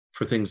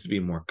for things to be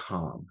more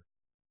calm.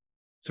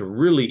 It's a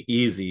really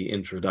easy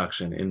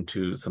introduction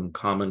into some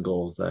common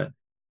goals that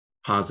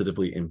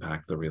positively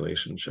impact the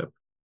relationship.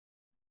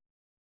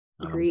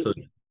 So,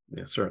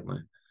 yeah, certainly.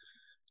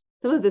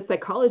 Some of the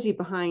psychology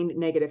behind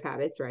negative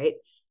habits, right,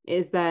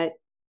 is that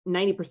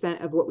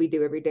 90% of what we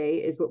do every day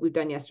is what we've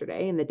done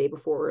yesterday and the day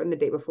before and the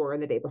day before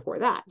and the day before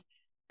that.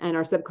 And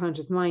our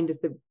subconscious mind is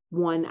the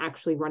one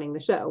actually running the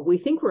show. We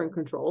think we're in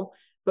control,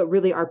 but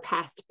really our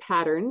past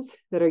patterns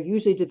that are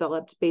usually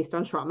developed based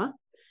on trauma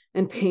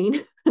and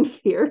pain and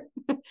fear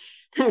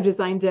are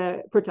designed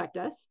to protect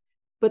us,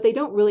 but they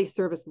don't really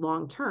serve us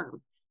long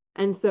term.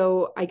 And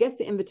so I guess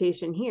the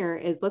invitation here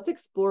is, let's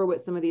explore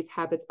what some of these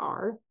habits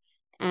are,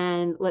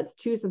 and let's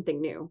choose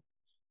something new.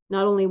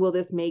 not only will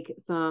this make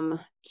some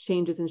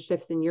changes and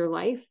shifts in your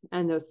life,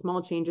 and those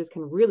small changes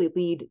can really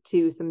lead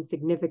to some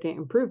significant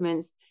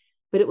improvements,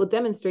 but it will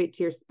demonstrate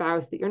to your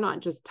spouse that you're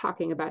not just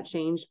talking about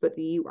change, but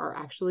that you are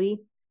actually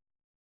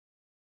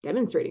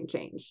demonstrating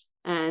change,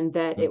 and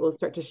that it will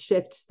start to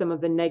shift some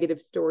of the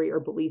negative story or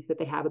belief that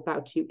they have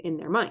about you in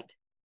their mind.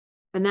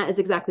 And that is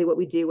exactly what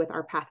we do with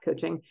our path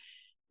coaching.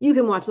 You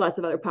can watch lots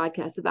of other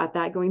podcasts about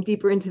that, going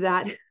deeper into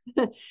that.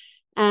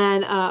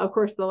 And of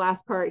course, the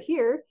last part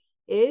here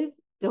is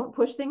don't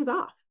push things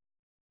off.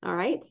 All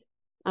right.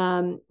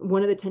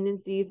 One of the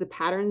tendencies, the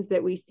patterns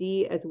that we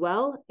see as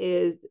well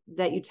is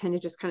that you tend to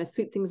just kind of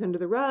sweep things under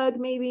the rug,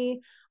 maybe,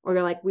 or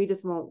you're like, we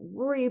just won't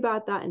worry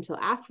about that until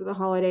after the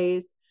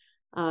holidays.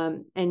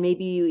 And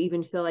maybe you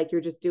even feel like you're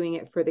just doing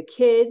it for the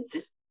kids,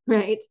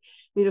 right?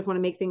 You just want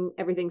to make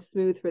everything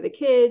smooth for the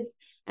kids.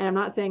 And I'm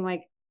not saying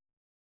like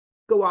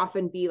go off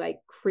and be like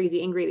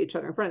crazy angry at each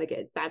other in front of the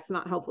kids. That's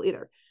not helpful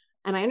either.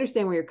 And I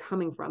understand where you're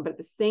coming from, but at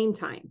the same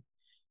time,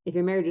 if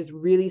your marriage is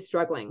really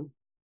struggling,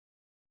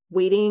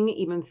 waiting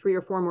even 3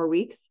 or 4 more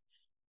weeks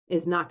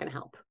is not going to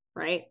help,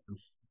 right?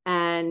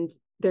 And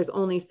there's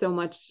only so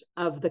much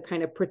of the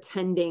kind of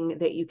pretending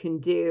that you can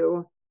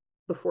do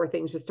before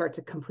things just start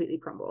to completely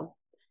crumble,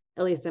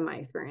 at least in my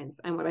experience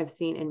and what I've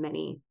seen in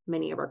many,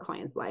 many of our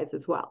clients' lives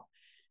as well.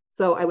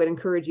 So I would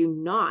encourage you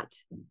not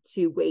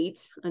to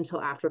wait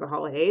until after the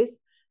holidays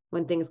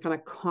when things kind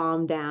of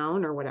calm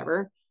down or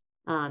whatever,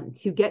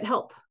 to get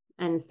help.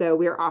 And so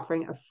we are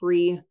offering a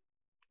free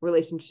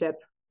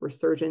relationship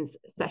resurgence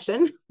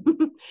session.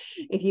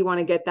 If you want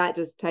to get that,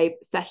 just type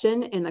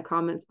session in the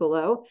comments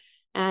below.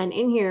 And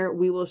in here,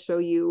 we will show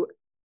you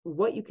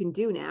what you can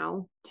do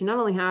now to not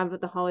only have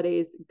the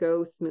holidays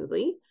go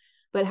smoothly,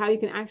 but how you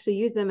can actually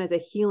use them as a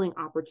healing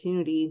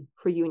opportunity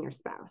for you and your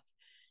spouse.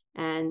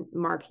 And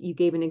Mark, you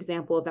gave an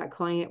example of that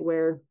client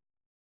where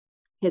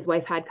his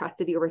wife had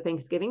custody over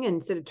Thanksgiving, and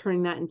instead of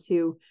turning that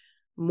into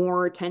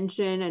more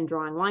tension and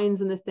drawing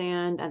lines in the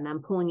sand and then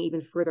pulling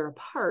even further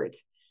apart,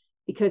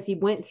 because he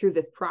went through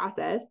this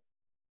process,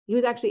 he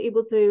was actually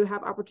able to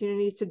have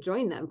opportunities to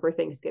join them for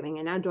Thanksgiving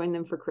and now join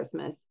them for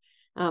Christmas.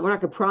 We're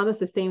not going to promise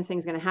the same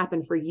thing's going to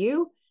happen for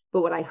you,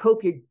 but what I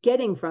hope you're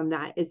getting from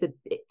that is that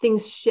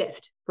things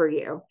shift for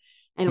you,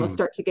 and it will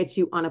start to get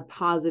you on a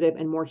positive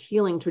and more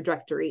healing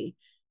trajectory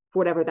for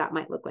whatever that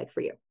might look like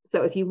for you.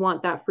 So if you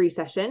want that free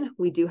session,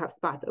 we do have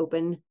spots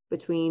open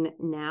between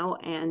now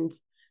and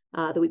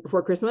the week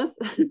before Christmas,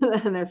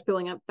 and they're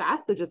filling up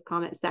fast. So just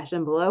comment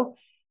session below,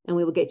 and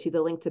we will get you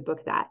the link to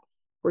book that,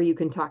 where you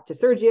can talk to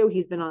Sergio.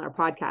 He's been on our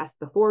podcast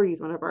before.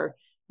 He's one of our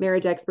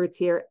marriage experts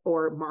here,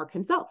 or Mark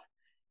himself.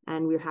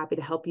 And we're happy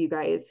to help you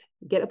guys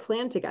get a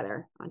plan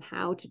together on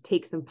how to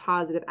take some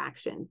positive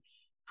action,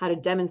 how to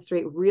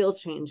demonstrate real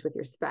change with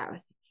your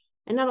spouse,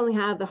 and not only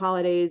have the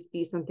holidays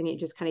be something that you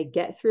just kind of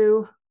get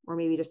through or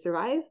maybe just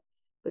survive,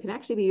 but can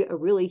actually be a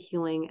really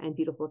healing and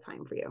beautiful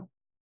time for you.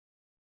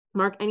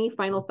 Mark, any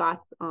final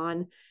thoughts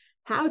on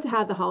how to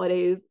have the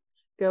holidays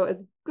go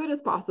as good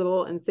as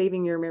possible and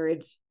saving your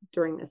marriage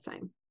during this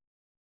time?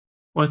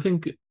 Well, I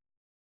think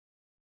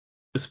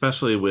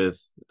especially with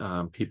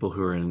people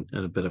who are in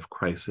a bit of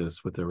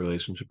crisis with their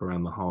relationship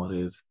around the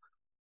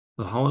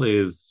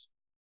holidays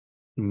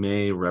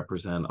may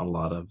represent a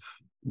lot of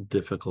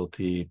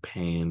difficulty,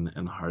 pain,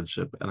 and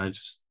hardship. And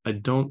I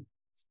don't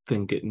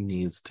think it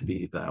needs to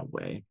be that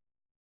way.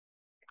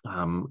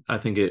 I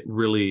think it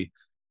really,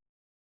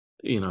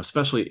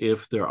 especially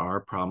if there are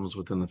problems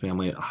within the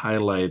family, it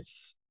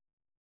highlights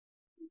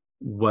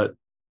what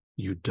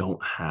you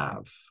don't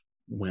have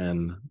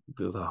when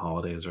the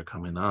holidays are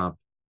coming up.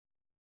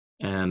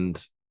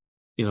 And,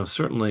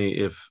 certainly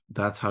if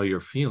that's how you're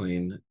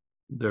feeling,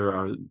 there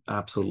are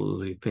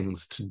absolutely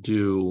things to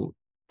do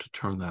to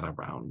turn that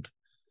around.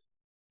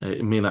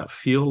 It may not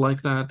feel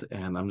like that.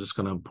 And I'm just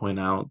going to point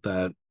out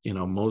that,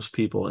 most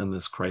people in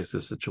this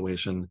crisis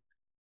situation,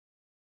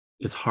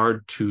 it's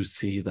hard to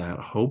see that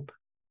hope.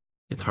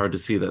 It's hard to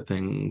see that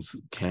things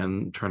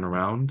can turn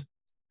around.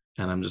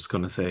 And I'm just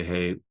going to say,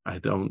 hey,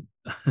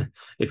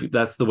 if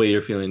that's the way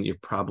you're feeling, you're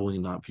probably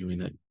not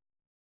viewing it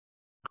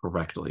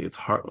correctly. It's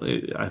hard.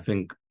 I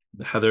think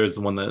Heather is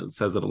the one that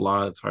says it a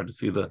lot. It's hard to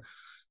see the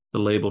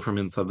label from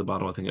inside the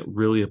bottle. I think it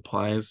really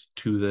applies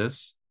to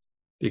this,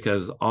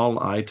 because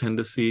all I tend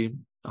to see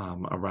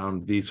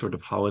around these sort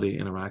of holiday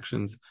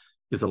interactions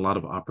is a lot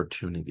of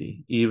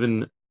opportunity.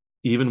 Even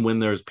when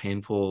there's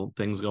painful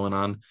things going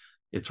on,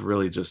 it's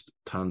really just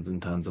tons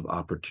and tons of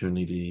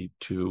opportunity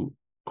to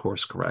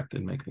course correct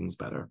and make things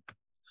better.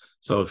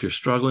 So if you're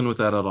struggling with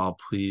that at all,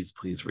 please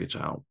reach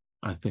out.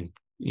 I think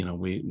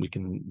we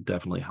can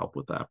definitely help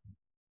with that.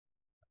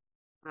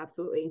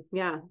 Absolutely.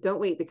 Yeah. Don't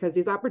wait, because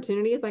these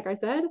opportunities, like I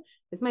said,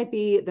 this might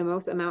be the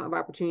most amount of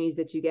opportunities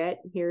that you get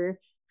here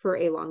for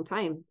a long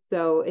time.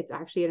 So it's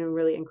actually a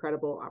really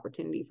incredible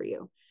opportunity for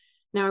you.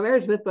 Now, our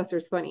marriage mythbuster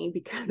is funny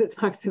because it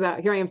talks about,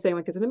 here I am saying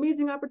like, it's an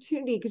amazing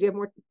opportunity because you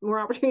have more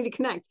opportunity to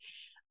connect.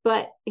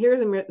 But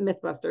here's a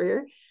mythbuster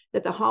here,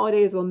 that the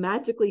holidays will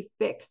magically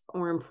fix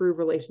or improve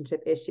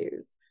relationship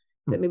issues.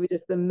 that maybe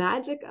just the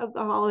magic of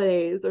the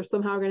holidays are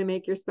somehow going to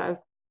make your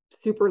spouse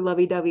super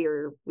lovey-dovey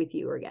with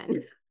you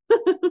again.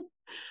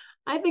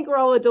 I think we're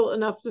all adult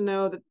enough to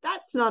know that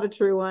that's not a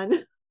true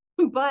one,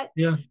 but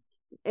yeah,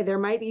 there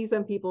might be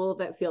some people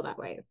that feel that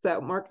way. So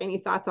Mark, any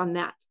thoughts on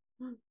that?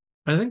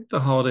 I think the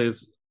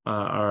holidays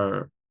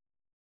are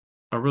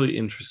really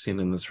interesting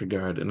in this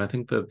regard, and I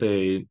think that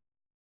they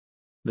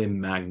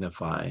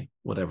magnify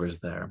whatever's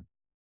there.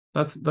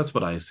 That's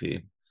what I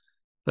see.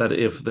 That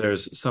if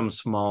there's some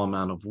small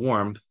amount of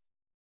warmth,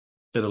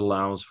 it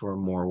allows for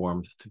more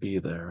warmth to be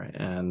there.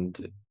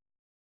 And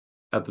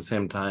at the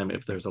same time,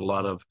 if there's a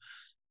lot of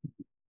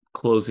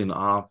closing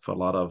off, a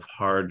lot of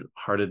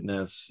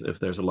hard-heartedness, if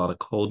there's a lot of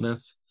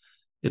coldness,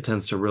 it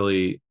tends to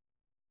really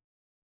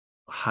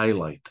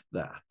highlight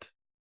that.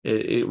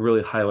 It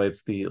really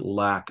highlights the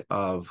lack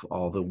of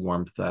all the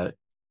warmth that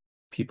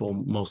people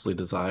mostly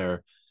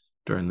desire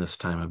during this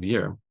time of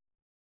year.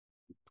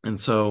 And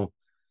so,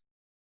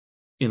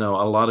 a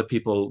lot of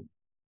people,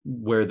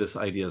 where this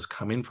idea is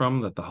coming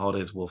from, that the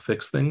holidays will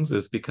fix things,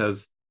 is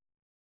because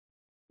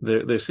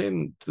they say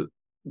to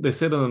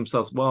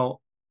themselves,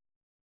 well,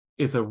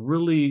 it's a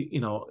really,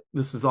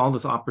 this is all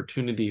this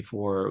opportunity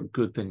for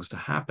good things to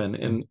happen.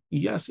 And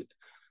yes,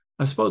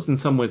 I suppose in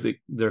some ways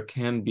there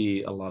can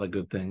be a lot of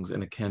good things,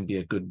 and it can be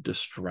a good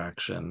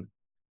distraction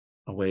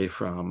away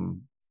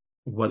from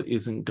what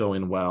isn't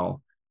going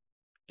well.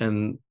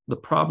 And the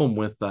problem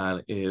with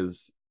that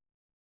is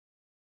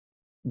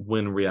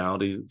when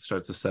reality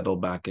starts to settle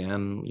back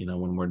in,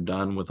 when we're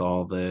done with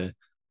all the,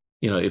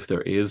 if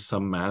there is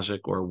some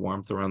magic or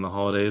warmth around the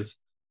holidays,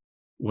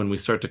 when we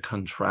start to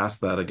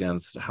contrast that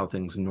against how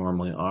things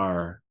normally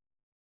are,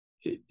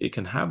 it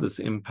can have this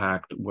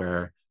impact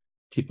where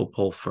people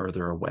pull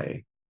further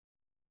away.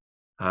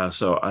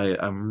 So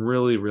I'm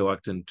really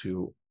reluctant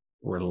to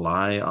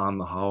rely on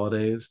the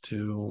holidays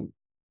to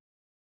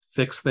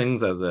fix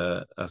things as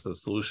a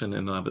solution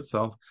in and of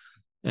itself.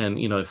 And,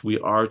 if we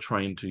are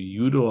trying to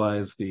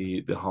utilize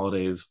the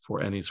holidays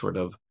for any sort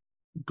of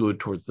good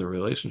towards the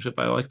relationship,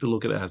 I like to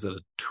look at it as a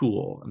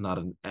tool, not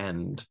an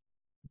end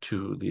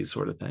to these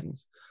sort of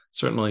things.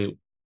 Certainly,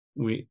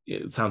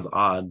 it sounds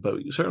odd, but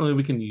certainly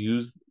we can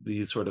use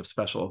these sort of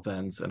special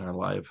events in our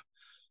life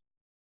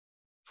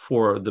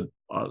for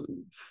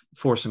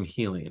some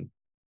healing,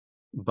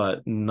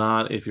 but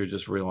not if you're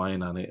just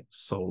relying on it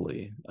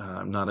solely.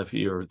 Not if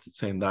you're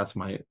saying that's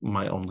my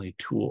only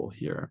tool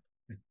here.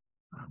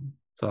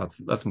 So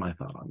that's my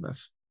thought on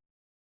this.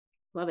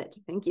 Love it.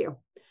 Thank you.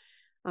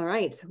 All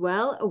right.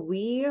 Well,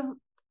 we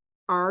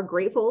are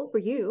grateful for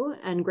you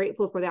and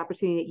grateful for the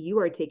opportunity that you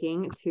are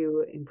taking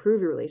to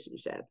improve your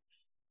relationship.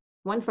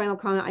 One final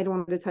comment I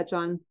wanted to touch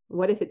on: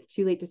 what if it's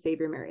too late to save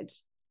your marriage?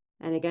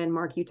 And again,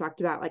 Mark, you talked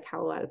about like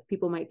how a lot of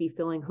people might be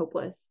feeling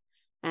hopeless.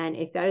 And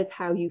if that is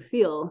how you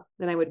feel,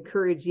 then I would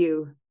encourage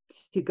you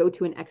to go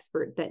to an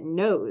expert that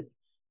knows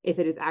if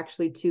it is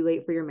actually too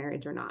late for your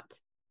marriage or not.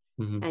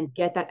 And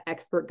get that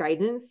expert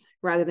guidance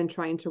rather than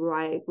trying to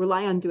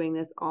rely on doing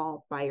this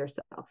all by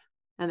yourself.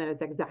 And that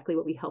is exactly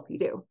what we help you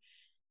do.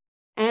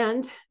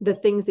 And the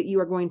things that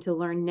you are going to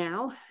learn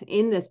now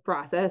in this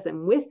process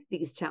and with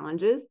these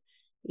challenges,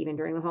 even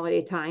during the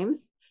holiday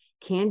times,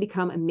 can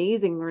become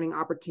amazing learning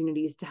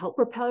opportunities to help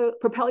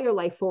propel your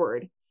life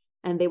forward.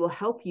 And they will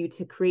help you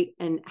to create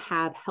and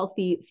have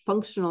healthy,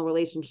 functional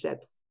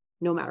relationships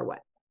no matter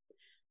what.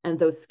 And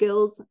those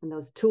skills and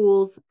those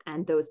tools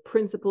and those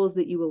principles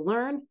that you will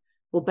learn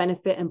will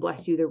benefit and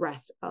bless you the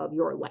rest of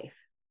your life.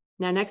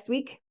 Now,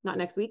 not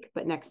next week,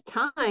 but next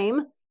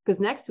time,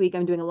 because next week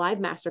I'm doing a live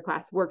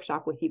masterclass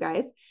workshop with you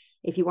guys.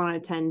 If you want to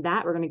attend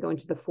that, we're going to go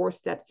into the 4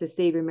 steps to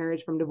save your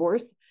marriage from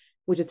divorce,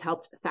 which has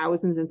helped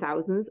thousands and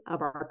thousands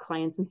of our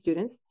clients and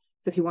students.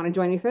 So if you want to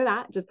join me for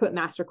that, just put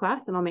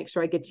masterclass and I'll make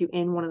sure I get you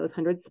in one of those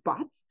 100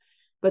 spots.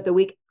 But the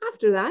week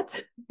after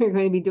that, we're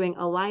going to be doing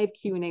a live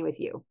Q&A with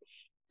you.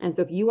 And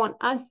so if you want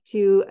us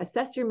to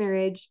assess your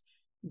marriage,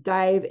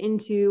 dive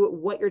into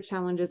what your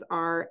challenges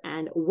are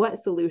and what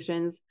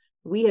solutions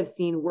we have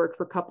seen work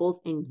for couples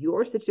in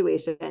your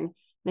situation,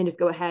 then just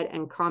go ahead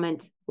and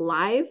comment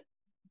live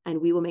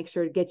and we will make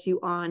sure to get you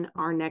on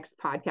our next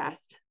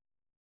podcast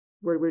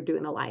where we're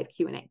doing a live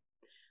Q&A.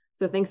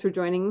 So thanks for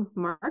joining,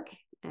 Mark,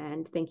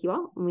 and thank you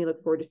all. And we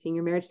look forward to seeing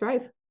your marriage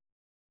thrive.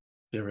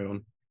 Hey,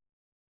 everyone.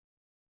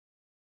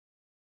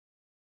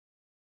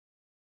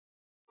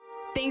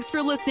 Thanks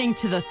for listening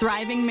to The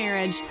Thriving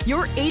Marriage,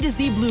 your A to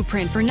Z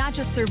blueprint for not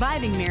just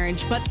surviving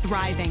marriage, but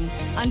thriving.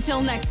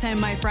 Until next time,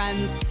 my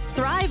friends,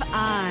 thrive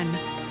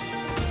on.